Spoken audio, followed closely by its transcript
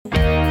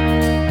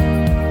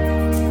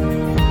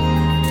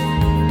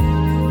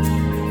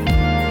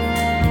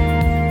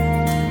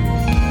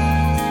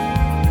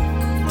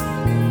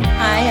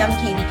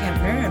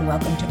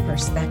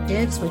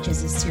Perspectives, which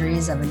is a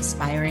series of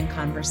inspiring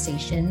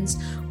conversations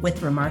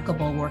with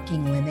remarkable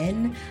working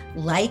women,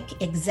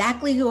 like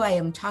exactly who I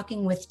am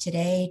talking with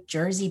today,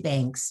 Jersey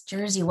Banks.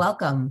 Jersey,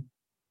 welcome.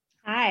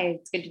 Hi,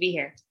 it's good to be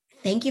here.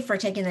 Thank you for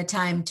taking the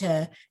time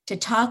to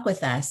talk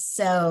with us.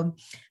 So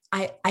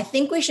I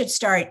think we should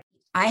start.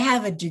 I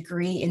have a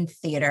degree in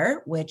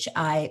theater, which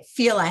I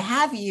feel I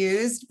have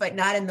used, but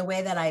not in the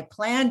way that I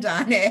planned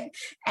on it.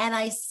 And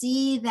I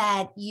see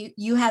that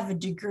you have a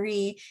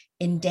degree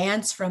in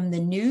dance from the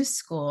New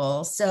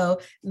School.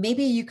 So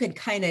maybe you could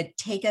kind of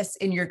take us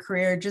in your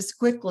career just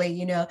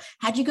quickly.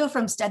 How'd you go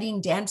from studying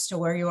dance to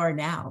where you are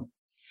now?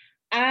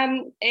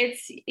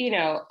 It's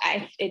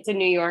a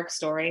New York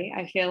story,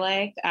 I feel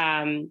like.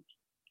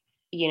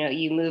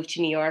 You move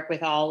to New York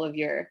with all of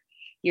your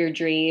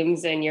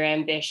dreams and your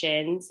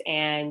ambitions,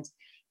 and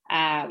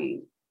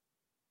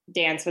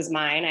dance was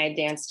mine. I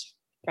danced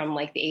from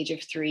like the age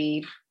of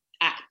 3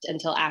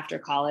 until after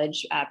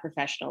college,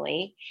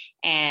 professionally.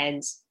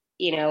 And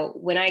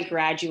when I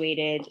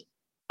graduated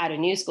out of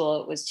New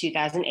School, it was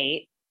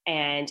 2008,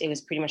 and it was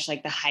pretty much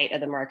like the height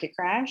of the market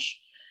crash.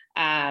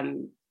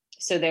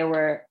 So there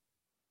were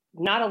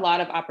not a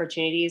lot of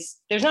opportunities.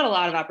 There's not a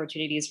lot of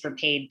opportunities for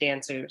paid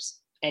dancers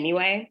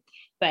anyway,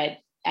 but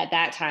at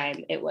that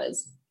time it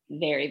was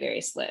very,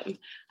 very slim.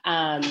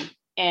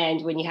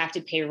 And when you have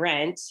to pay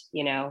rent,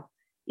 you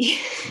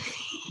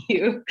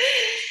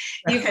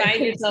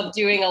find yourself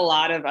doing a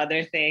lot of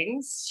other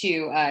things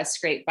to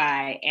scrape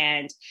by.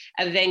 And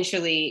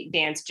eventually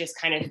dance just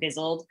kind of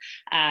fizzled.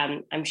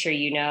 I'm sure,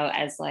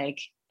 as like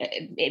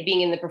it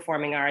being in the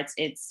performing arts,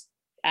 it's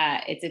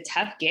a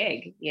tough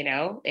gig.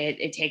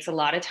 It takes a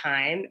lot of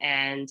time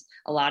and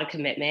a lot of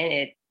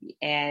commitment.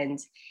 And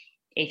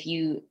if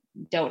you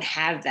don't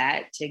have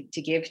that to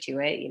give to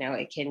it,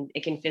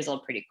 it can fizzle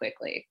pretty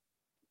quickly.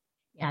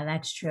 Yeah,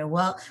 that's true.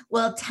 Well,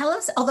 tell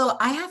us, although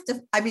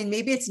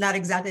maybe it's not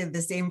exactly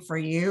the same for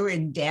you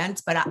in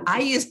dance, but I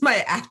use my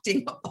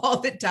acting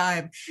all the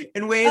time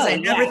in ways I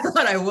never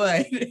thought I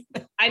would.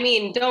 I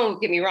mean,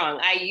 don't get me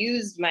wrong. I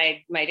used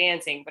my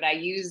dancing, but I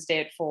used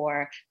it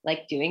for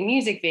like doing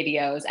music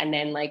videos and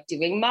then like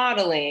doing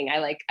modeling.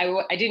 I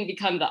didn't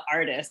become the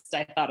artist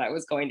I thought I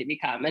was going to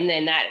become. And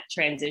then that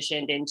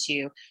transitioned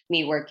into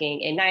me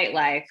working in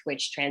nightlife,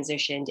 which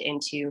transitioned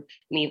into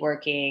me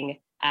working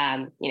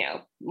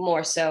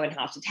more so in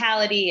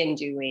hospitality and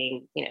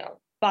doing,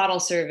 bottle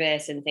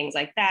service and things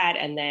like that.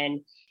 And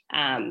then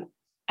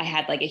I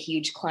had like a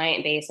huge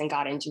client base and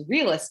got into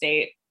real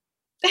estate,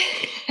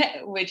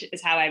 which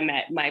is how I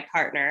met my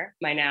partner,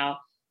 my now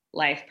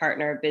life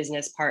partner,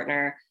 business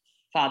partner,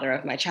 father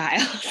of my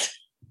child.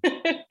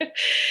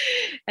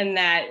 And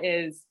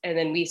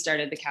then we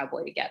started the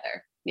Cowboy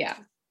together. Yeah.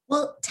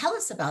 Well, tell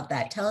us about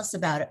that. Tell us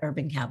about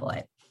Urban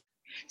Cowboy.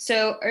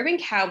 So Urban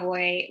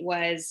Cowboy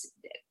was,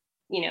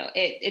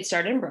 it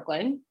started in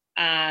Brooklyn.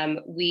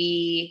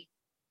 We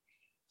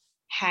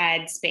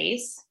had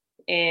space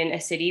in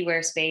a city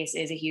where space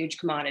is a huge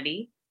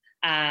commodity.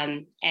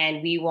 And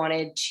we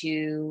wanted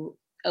to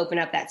open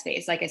up that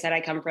space. Like I said, I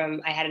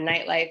had a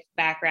nightlife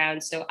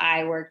background. So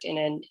I worked in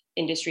an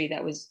industry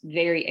that was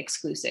very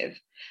exclusive.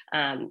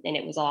 And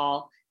it was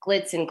all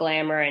glitz and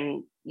glamour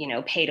and,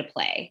 pay to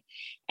play.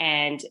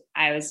 And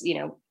I was,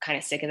 kind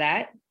of sick of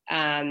that.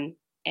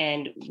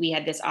 And we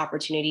had this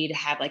opportunity to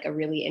have like a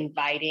really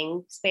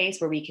inviting space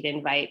where we could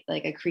invite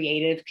like a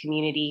creative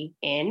community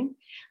in,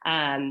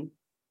 and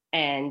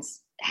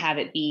have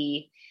it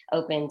be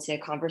open to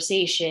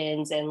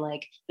conversations and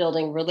like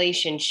building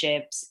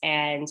relationships.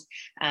 And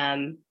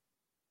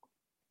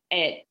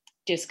it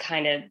just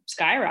kind of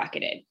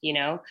skyrocketed,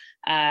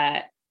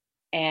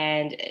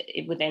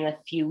 within a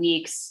few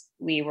weeks,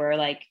 we were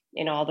like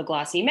in all the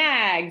glossy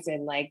mags,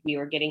 and like we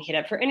were getting hit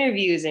up for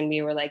interviews, and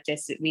we were like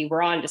we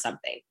were on to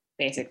something,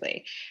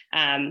 basically.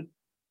 And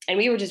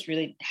we were just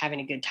really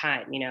having a good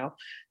time,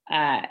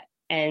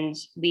 and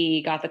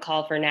we got the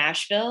call for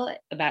Nashville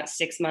about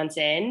 6 months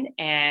in,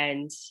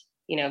 and,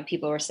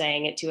 people were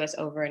saying it to us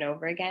over and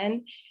over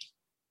again.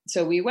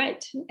 So we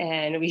went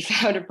and we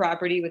found a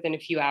property within a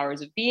few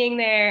hours of being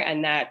there.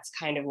 And that's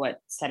kind of what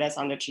set us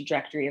on the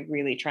trajectory of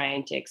really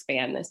trying to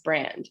expand this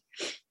brand.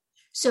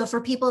 So for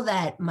people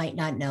that might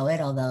not know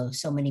it, although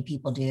so many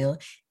people do,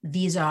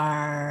 these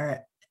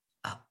are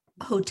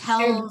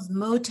hotels,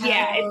 motels.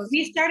 Yeah,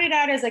 we started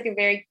out as like a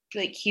very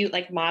like cute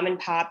like mom and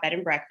pop bed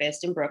and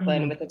breakfast in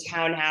Brooklyn, with a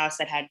townhouse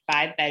that had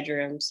 5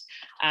 bedrooms.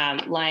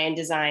 Lion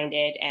designed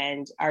it,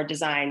 and our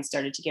design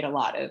started to get a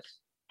lot of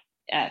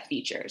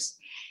features.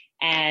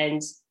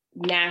 And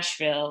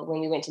Nashville, when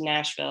we went to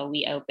Nashville,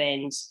 we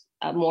opened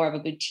more of a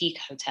boutique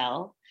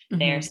hotel.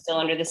 They're still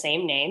under the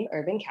same name,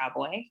 Urban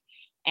Cowboy.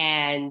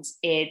 And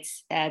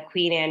it's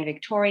Queen Anne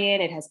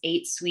Victorian. It has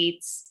 8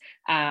 suites.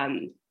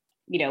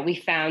 We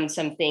found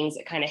some things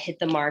that kind of hit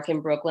the mark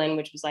in Brooklyn,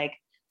 which was like,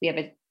 we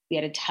had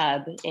a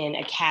tub in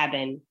a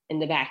cabin in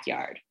the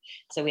backyard.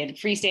 So we had a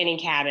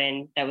freestanding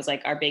cabin that was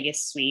like our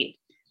biggest suite.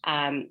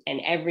 And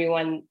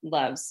everyone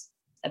loves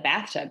a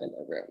bathtub in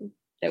their room.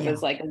 that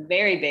was like a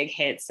very big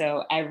hit.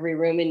 So every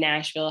room in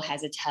Nashville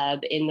has a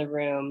tub in the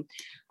room.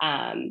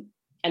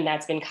 And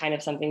that's been kind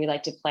of something we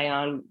like to play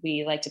on.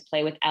 We like to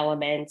play with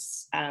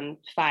elements,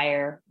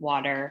 fire,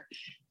 water.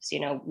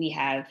 So, we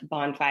have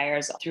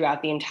bonfires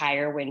throughout the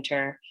entire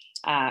winter.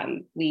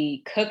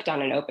 We cooked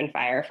on an open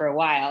fire for a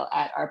while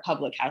at our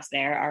public house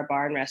there, our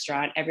bar and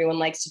restaurant. Everyone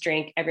likes to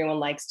drink, everyone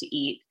likes to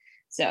eat.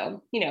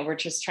 So, we're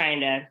just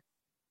trying to,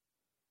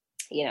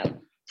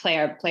 play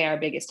our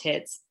biggest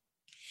hits.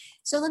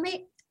 So let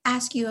me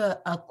ask you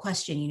a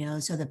question,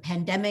 so the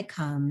pandemic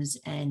comes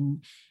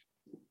and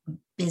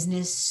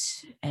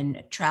business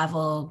and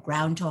travel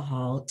ground to a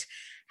halt.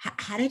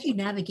 How did you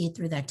navigate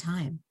through that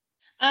time?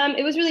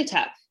 It was really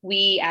tough.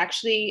 We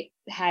actually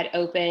had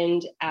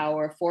opened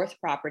our fourth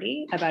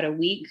property about a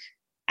week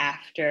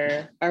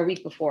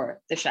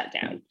before the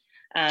shutdown.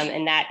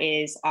 And that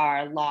is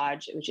our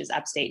lodge, which is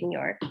upstate New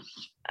York.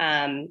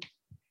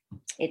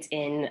 It's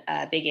in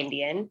Big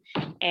Indian.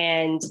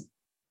 And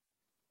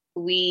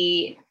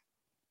we,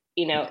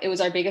 it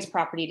was our biggest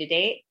property to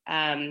date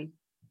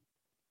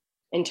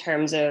in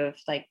terms of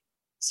like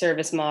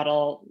service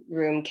model,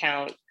 room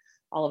count,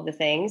 all of the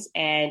things.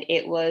 And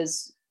it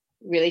was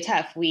really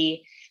tough.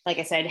 We, like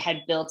I said,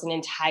 had built an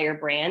entire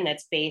brand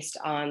that's based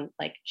on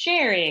like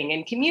sharing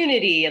and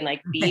community and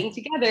like being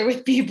together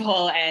with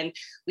people. And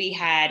we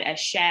had a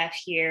chef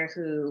here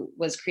who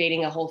was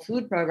creating a whole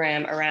food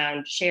program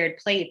around shared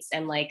plates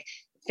and like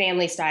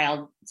family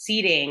style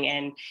seating.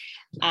 And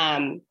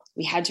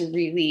we had to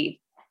really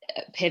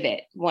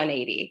pivot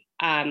 180.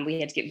 We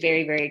had to get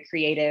very, very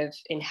creative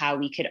in how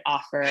we could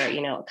offer,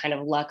 kind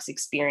of luxe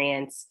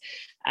experience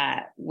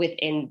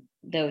within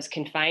those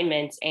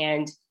confinements.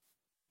 And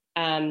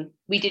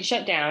we did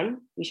shut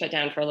down. We shut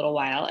down for a little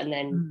while, and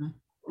then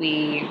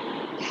we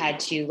had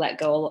to let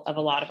go of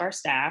a lot of our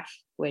staff,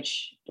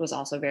 which was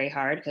also very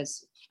hard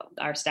because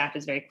our staff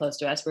is very close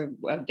to us. We're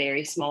a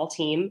very small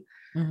team.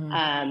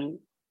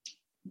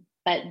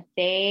 But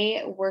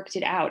they worked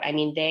it out. I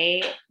mean,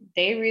 they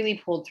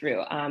really pulled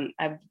through. I'm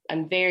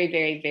very,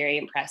 very, very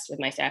impressed with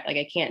my staff. Like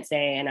I can't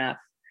say enough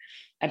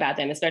about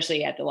them,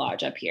 especially at the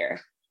lodge up here.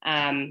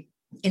 In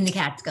the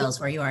Catskills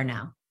where you are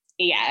now.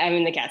 Yeah, I'm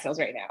in the Catskills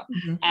right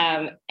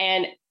now.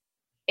 And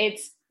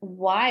it's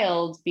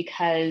wild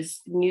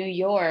because New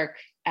York,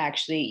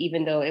 actually,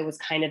 even though it was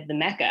kind of the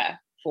Mecca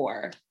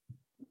for,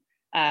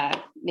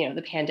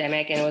 the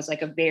pandemic, and it was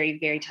like a very,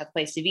 very tough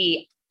place to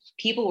be,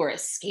 people were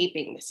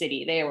escaping the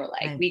city. They were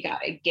like, we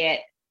got to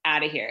get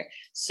out of here.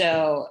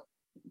 So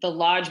the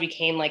lodge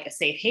became like a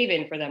safe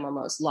haven for them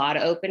almost. A lot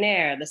of open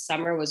air. The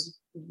summer was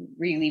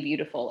really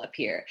beautiful up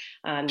here.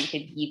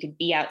 You could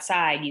be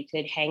outside, you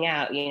could hang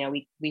out.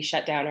 We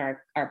shut down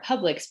our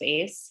public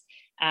space,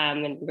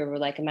 and we were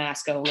like a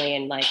mask only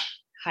and like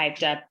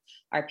hyped up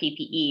our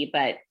PPE.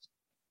 But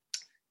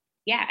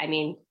yeah, I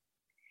mean,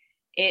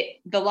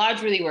 the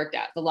lodge really worked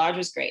out. The lodge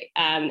was great.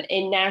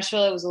 In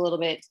Nashville, it was a little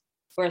bit,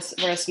 we're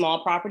a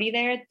small property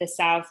there. The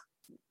South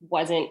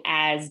wasn't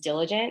as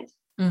diligent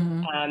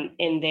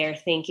in their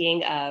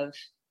thinking of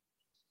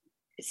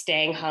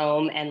staying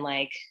home and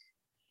like,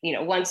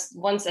 once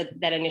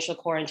that initial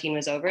quarantine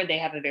was over, they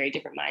have a very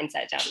different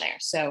mindset down there.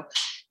 So,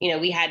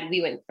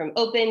 we went from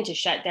open to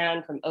shut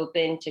down,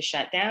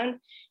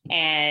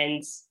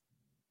 and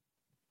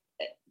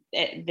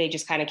they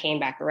just kind of came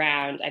back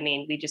around. I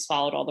mean, we just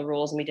followed all the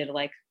rules and we did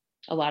like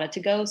a lot of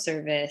to-go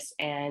service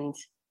and,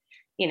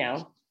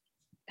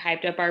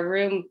 hyped up our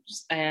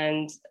rooms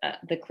and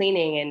the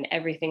cleaning and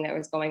everything that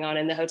was going on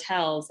in the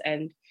hotels.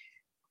 And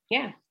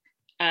yeah,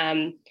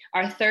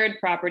 our third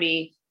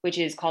property, which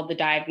is called the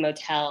Dive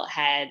Motel,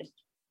 had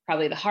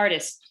probably the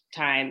hardest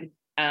time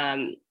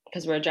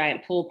because we're a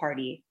giant pool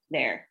party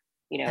there.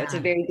 It's a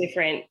very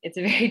different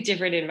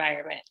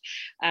environment.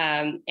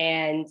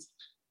 And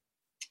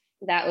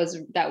that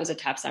was a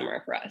tough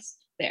summer for us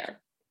there.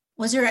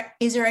 Is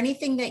there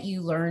anything that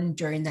you learned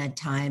during that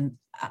time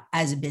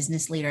as a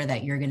business leader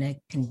that you're going to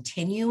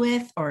continue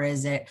with, or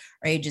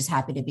are you just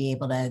happy to be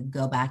able to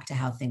go back to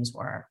how things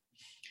were?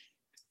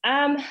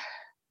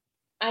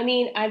 I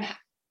mean, I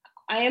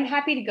am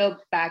happy to go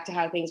back to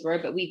how things were,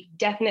 but we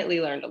definitely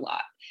learned a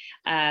lot.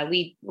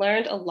 We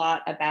learned a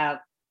lot about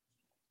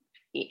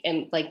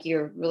and like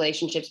your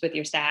relationships with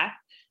your staff,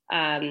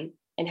 and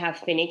how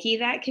finicky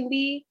that can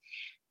be,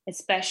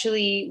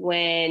 especially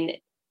when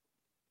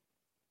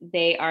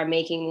they are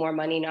making more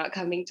money not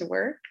coming to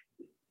work.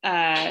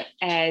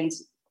 And,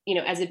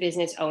 as a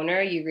business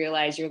owner, you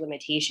realize your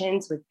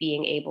limitations with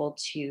being able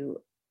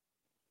to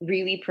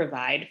really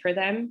provide for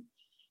them.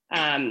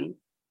 And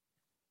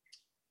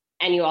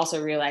you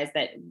also realize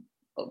that,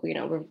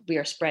 we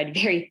are spread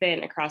very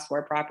thin across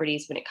 4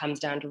 properties when it comes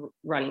down to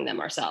running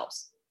them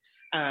ourselves.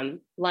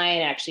 Lion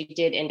actually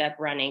did end up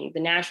running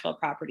the Nashville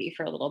property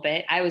for a little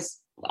bit. I was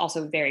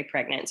also very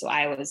pregnant, so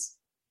I was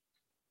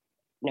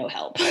no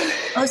help.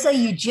 Oh, so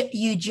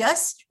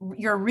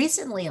you're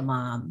recently a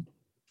mom.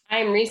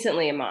 I'm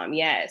recently a mom.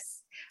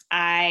 Yes.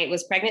 I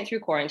was pregnant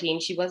through quarantine.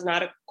 She was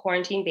not a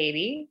quarantine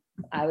baby.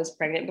 I was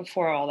pregnant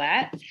before all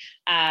that.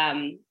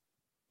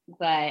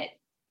 But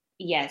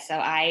Yes.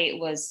 So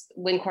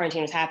when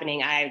quarantine was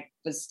happening, I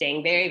was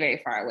staying very,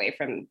 very far away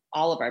from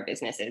all of our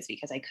businesses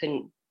because I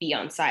couldn't be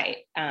on site.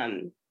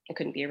 I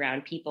couldn't be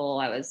around people.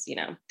 I was,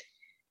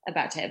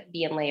 about to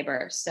be in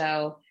labor.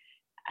 So,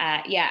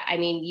 yeah, I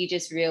mean, you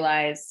just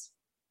realize,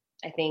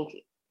 I think,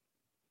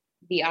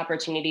 the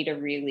opportunity to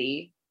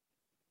really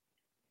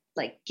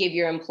like give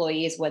your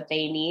employees what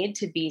they need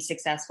to be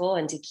successful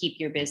and to keep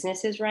your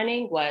businesses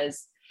running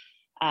was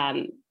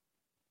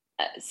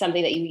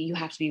something that you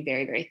have to be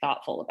very, very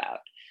thoughtful about.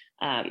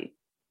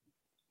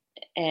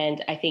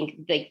 And I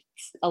think like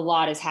a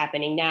lot is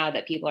happening now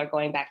that people are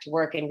going back to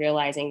work and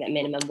realizing that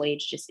minimum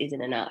wage just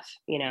isn't enough,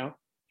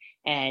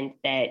 and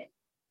that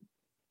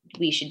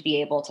we should be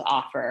able to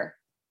offer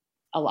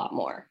a lot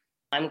more.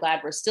 I'm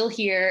glad we're still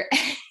here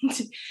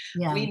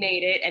and we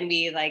made it, and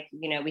we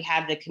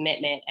have the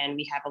commitment, and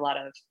we have a lot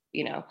of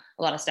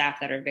staff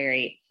that are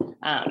very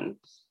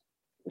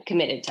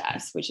committed to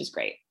us, which is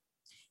great.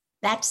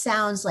 That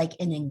sounds like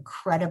an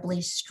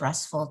incredibly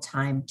stressful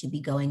time to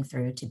be going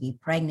through, to be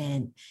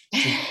pregnant,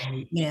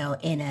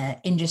 in an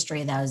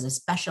industry that was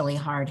especially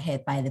hard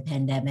hit by the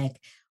pandemic.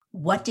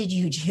 What did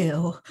you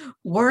do?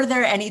 Were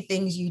there any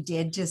things you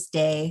did to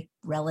stay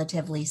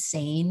relatively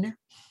sane?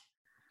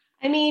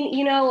 I mean,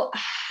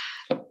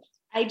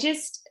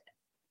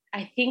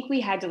 I think we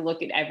had to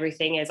look at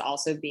everything as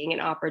also being an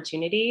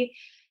opportunity.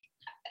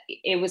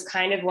 It was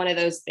kind of one of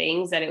those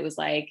things that it was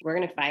like, we're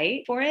going to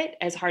fight for it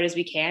as hard as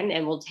we can.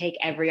 And we'll take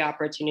every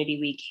opportunity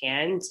we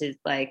can to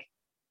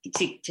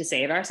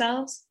save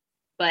ourselves.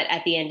 But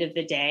at the end of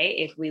the day,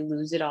 if we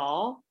lose it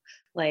all,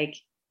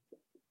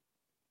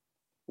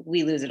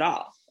 we lose it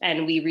all,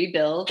 and we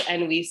rebuild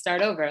and we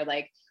start over.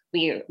 Like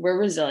we're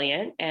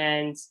resilient,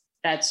 and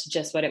that's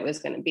just what it was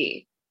going to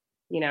be,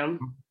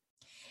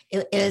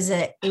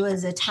 It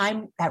was a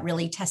time that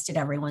really tested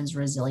everyone's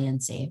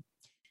resiliency.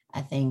 I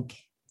think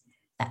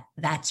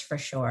that's for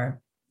sure.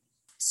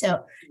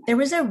 So there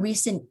was a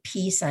recent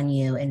piece on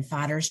you in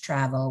Fodder's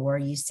Travel where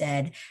you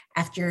said,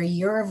 after a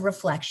year of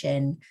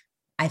reflection,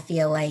 I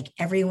feel like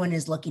everyone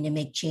is looking to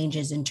make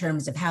changes in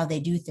terms of how they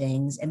do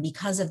things. And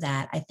because of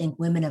that, I think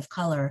women of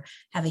color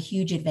have a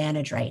huge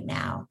advantage right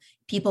now.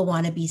 People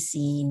want to be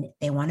seen,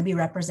 they want to be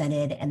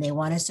represented, and they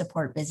want to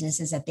support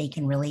businesses that they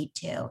can relate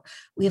to.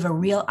 We have a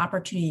real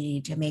opportunity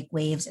to make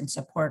waves and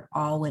support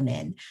all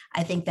women.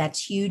 I think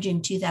that's huge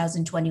in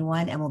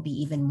 2021 and will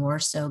be even more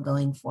so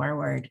going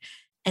forward.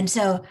 And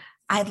so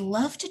I'd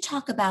love to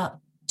talk about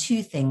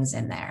two things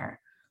in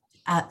there.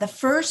 The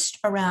first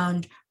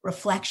around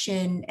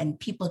reflection and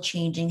people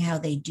changing how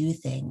they do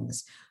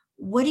things.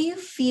 What do you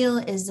feel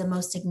is the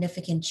most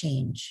significant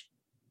change?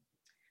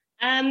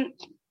 I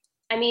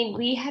mean,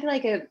 we had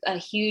like a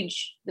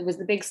huge, it was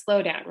the big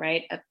slowdown,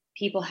 right?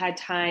 People had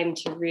time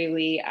to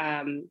really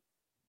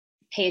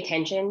pay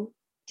attention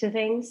to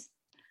things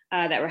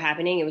that were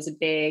happening. It was a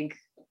big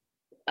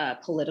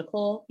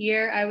political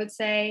year, I would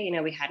say.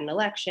 We had an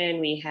election,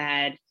 we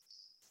had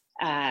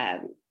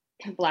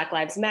Black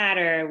Lives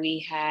Matter,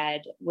 we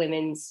had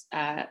women's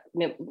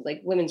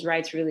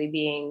rights really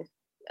being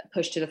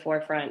pushed to the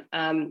forefront.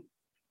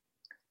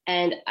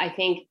 And I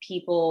think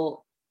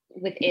people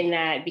within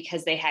that,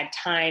 because they had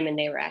time and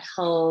they were at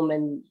home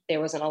and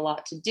there wasn't a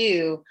lot to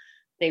do,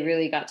 they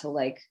really got to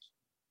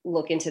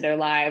look into their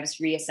lives,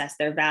 reassess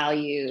their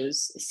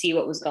values, see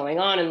what was going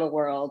on in the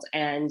world.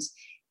 And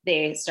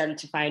they started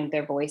to find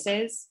their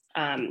voices.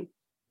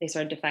 They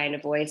started to find a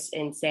voice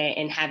and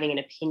having an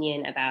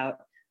opinion about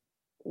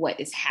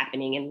what is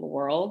happening in the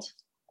world.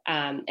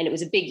 And it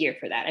was a big year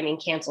for that. I mean,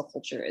 cancel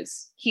culture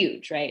is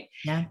huge, right?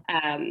 Yeah.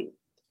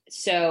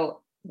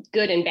 So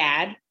good and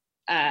bad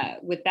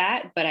with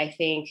that. But I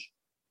think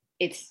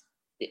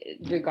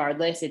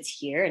regardless, it's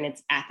here and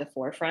it's at the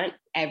forefront.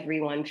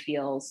 Everyone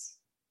feels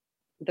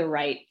the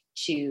right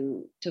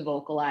to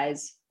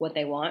vocalize what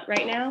they want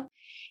right now.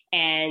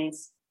 And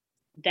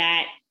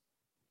that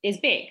is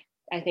big.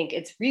 I think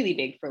it's really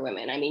big for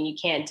women. I mean, you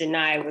can't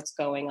deny what's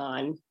going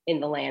on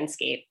in the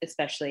landscape,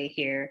 especially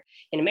here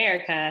in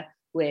America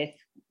with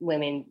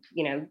women,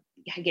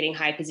 getting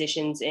high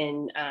positions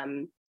in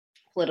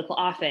political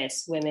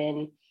office,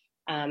 women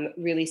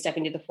really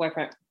stepping to the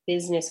forefront,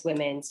 business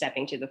women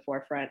stepping to the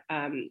forefront.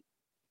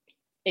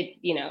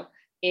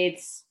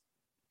 It's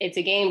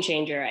a game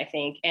changer, I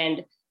think.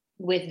 And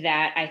with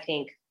that, I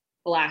think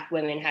Black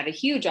women have a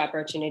huge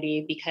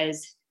opportunity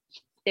because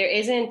there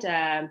isn't,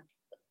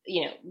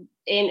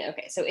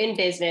 in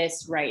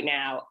business right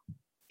now,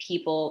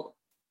 people,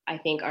 I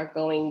think, are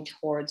going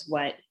towards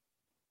what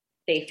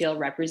they feel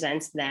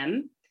represents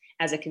them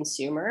as a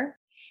consumer.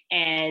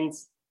 And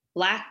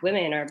Black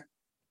women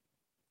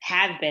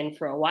have been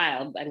for a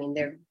while. I mean,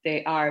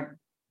 they are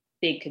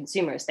big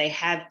consumers. They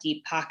have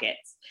deep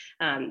pockets.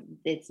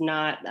 It's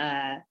not,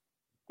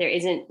 there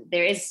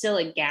is still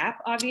a gap,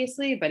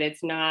 obviously, but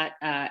it's not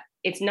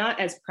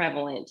as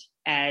prevalent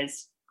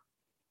as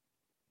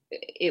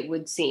it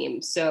would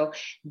seem. So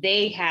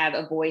they have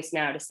a voice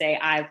now to say,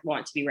 I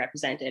want to be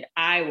represented.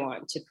 I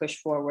want to push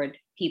forward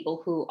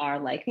people who are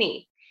like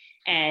me.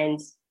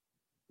 And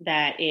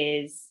that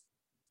is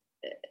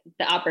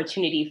the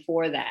opportunity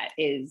for that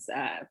is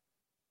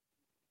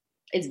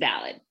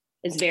valid.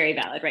 It's very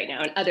valid right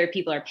now. And other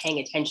people are paying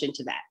attention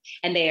to that.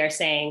 And they are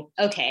saying,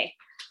 okay,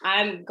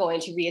 I'm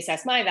going to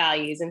reassess my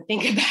values and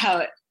think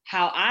about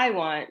how I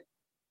want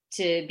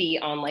to be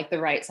on like the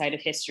right side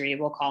of history,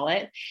 we'll call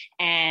it.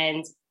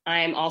 And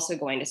I'm also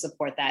going to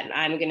support that. And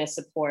I'm going to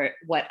support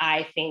what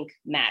I think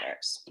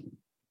matters.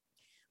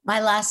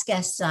 My last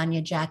guest,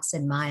 Sonia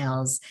Jackson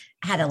Miles,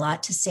 had a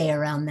lot to say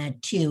around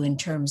that too, in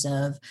terms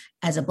of,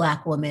 as a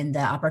Black woman, the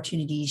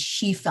opportunities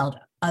she felt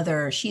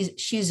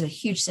she's a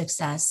huge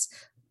success,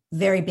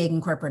 very big in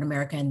corporate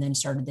America, and then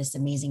started this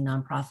amazing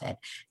nonprofit.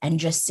 And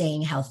just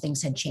saying how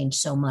things had changed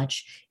so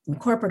much in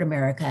corporate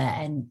America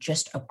and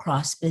just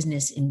across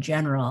business in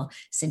general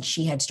since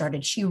she had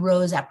started. She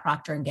rose at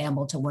Procter &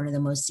 Gamble to one of the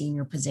most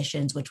senior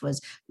positions, which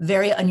was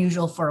very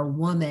unusual for a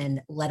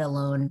woman, let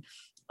alone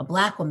a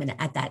Black woman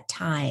at that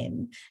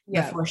time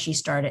before she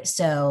started.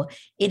 So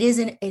it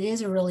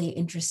is a really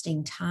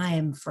interesting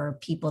time for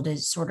people to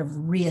sort of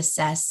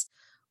reassess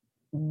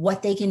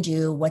what they can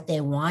do, what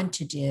they want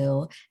to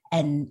do.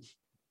 And,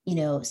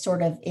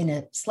 sort of in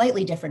a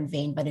slightly different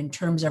vein, but in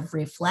terms of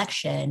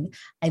reflection,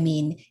 I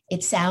mean,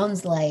 it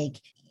sounds like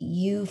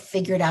you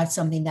figured out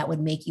something that would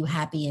make you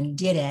happy and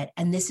did it.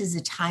 And this is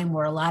a time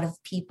where a lot of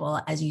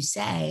people, as you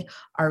say,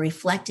 are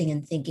reflecting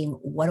and thinking,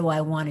 what do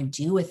I want to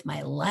do with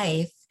my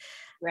life?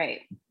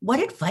 Right. What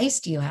advice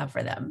do you have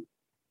for them?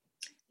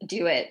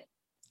 Do it.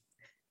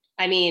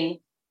 I mean,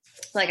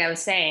 like I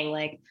was saying,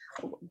 like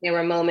there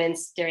were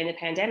moments during the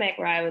pandemic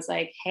where I was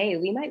like, hey,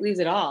 we might lose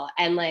it all.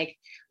 And like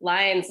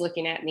Lion's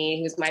looking at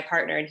me, who's my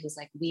partner, and he's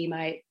like, we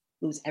might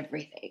lose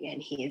everything.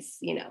 And he's,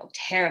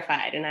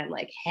 terrified. And I'm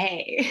like,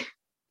 hey,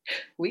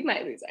 we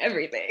might lose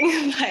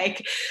everything.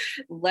 Like,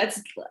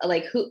 let's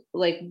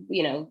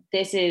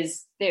this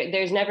is,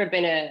 there's never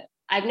been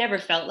I've never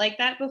felt like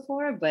that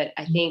before, but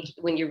I think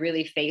when you're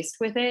really faced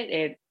with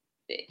it,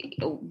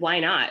 why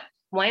not?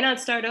 Why not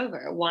start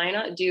over? Why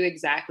not do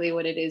exactly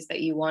what it is that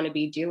you want to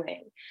be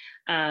doing?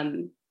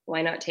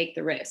 Why not take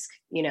the risk,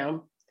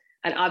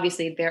 And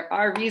obviously there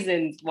are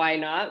reasons why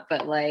not,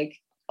 but like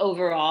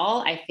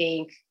overall, I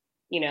think,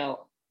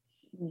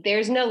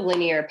 there's no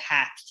linear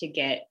path to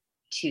get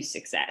to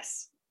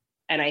success.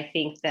 And I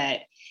think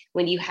that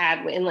when you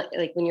have,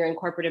 when you're in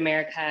corporate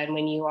America and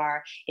when you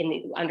are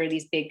under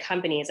these big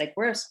companies, like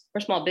we're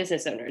small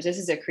business owners. This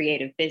is a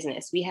creative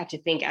business. We have to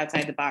think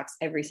outside the box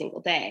every single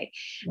day.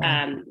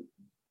 Yeah.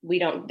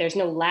 There's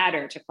no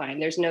ladder to climb.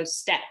 There's no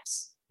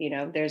steps,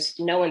 there's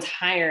no one's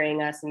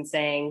hiring us and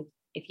saying,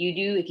 if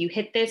you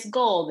hit this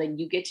goal, then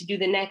you get to do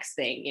the next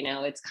thing.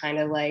 It's kind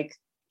of like,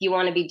 you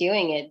want to be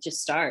doing it,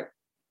 just start.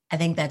 I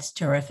think that's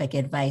terrific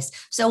advice.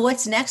 So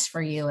what's next for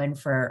you and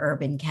for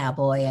Urban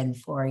Cowboy and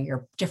for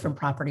your different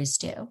properties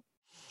too?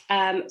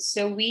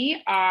 So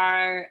we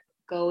have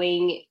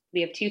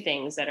two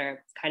things that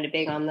are kind of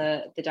big on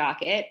the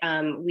docket.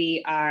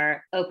 We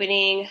are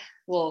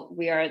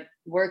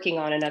working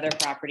on another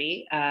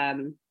property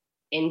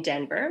in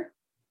Denver,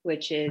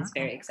 which is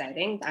very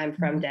exciting. I'm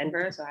from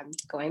Denver, so I'm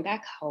going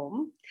back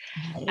home.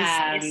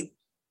 Nice.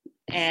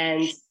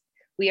 And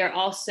we are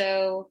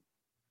also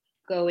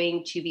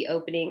going to be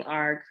opening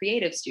our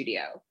creative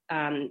studio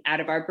out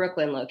of our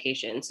Brooklyn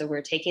location. So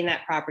we're taking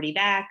that property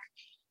back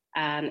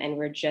and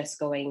we're just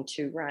going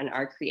to run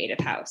our creative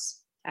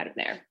house out of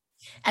there.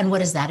 And what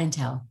does that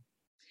entail?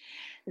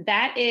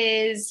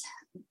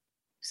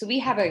 So we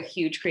have a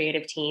huge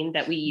creative team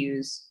that we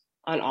use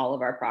on all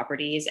of our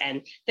properties.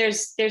 And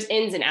there's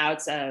ins and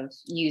outs of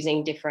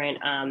using different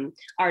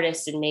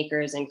artists and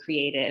makers and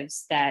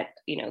creatives that,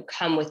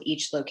 come with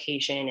each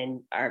location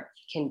and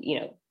can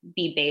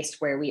be based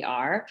where we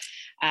are.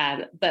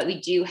 But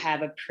we do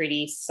have a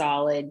pretty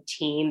solid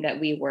team that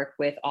we work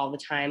with all the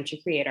time to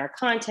create our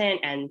content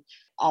and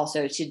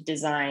also to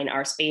design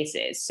our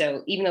spaces.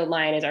 So even though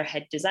Lion is our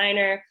head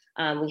designer,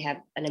 we have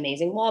an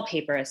amazing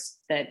wallpaperist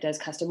that does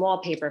custom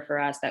wallpaper for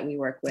us that we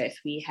work with.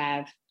 We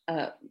have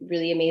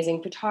really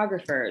amazing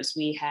photographers.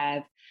 We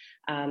have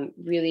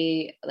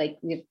we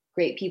have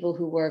great people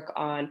who work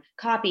on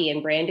copy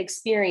and brand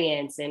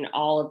experience and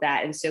all of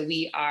that. And so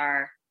we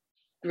are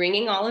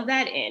bringing all of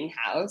that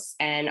in-house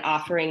and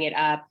offering it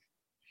up,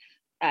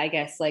 I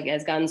guess, like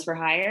as guns for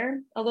hire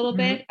a little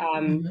bit.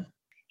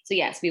 So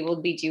yes, we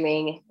will be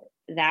doing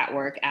that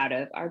work out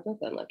of our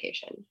Brooklyn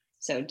location.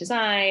 So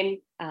design,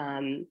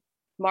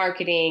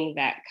 marketing,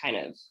 that kind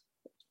of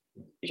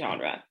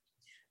genre.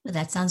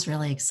 That sounds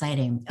really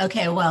exciting.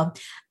 Okay, well,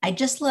 I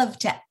just love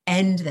to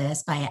end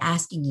this by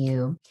asking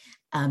you,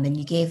 and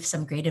you gave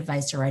some great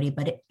advice already,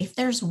 but if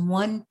there's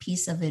one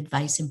piece of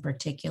advice in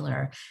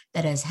particular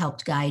that has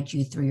helped guide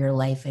you through your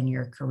life and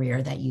your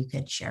career that you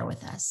could share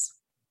with us.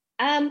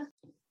 I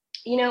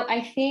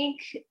think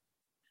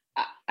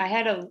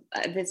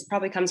this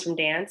probably comes from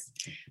dance,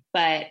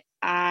 but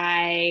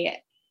I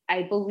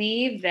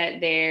believe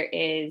that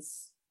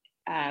there's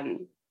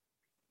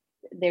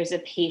a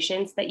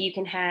patience that you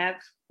can have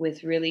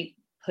with really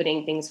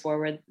putting things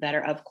forward that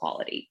are of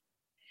quality.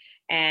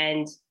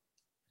 And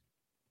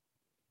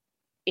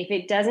if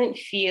it doesn't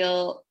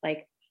feel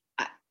like,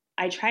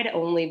 I try to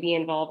only be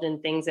involved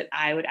in things that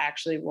I would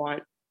actually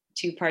want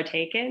to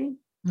partake in.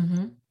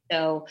 Mm-hmm.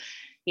 So,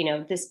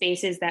 the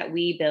spaces that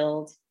we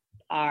build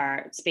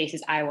are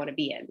spaces I want to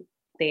be in.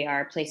 They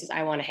are places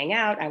I want to hang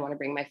out. I want to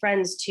bring my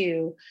friends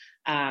to.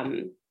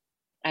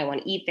 I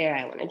want to eat there.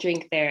 I want to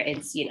drink there.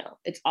 It's,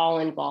 it's all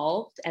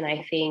involved. And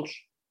I think,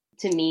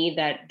 to me,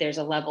 that there's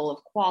a level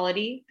of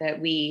quality that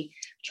we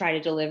try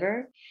to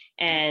deliver,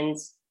 and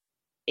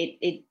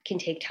it can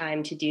take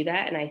time to do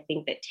that. And I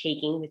think that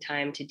taking the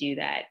time to do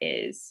that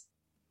is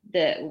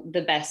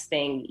the best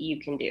thing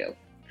you can do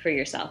for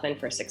yourself and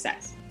for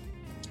success.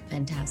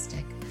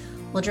 Fantastic.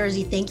 Well,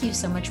 Jersey, thank you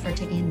so much for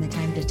taking the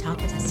time to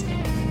talk with us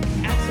today.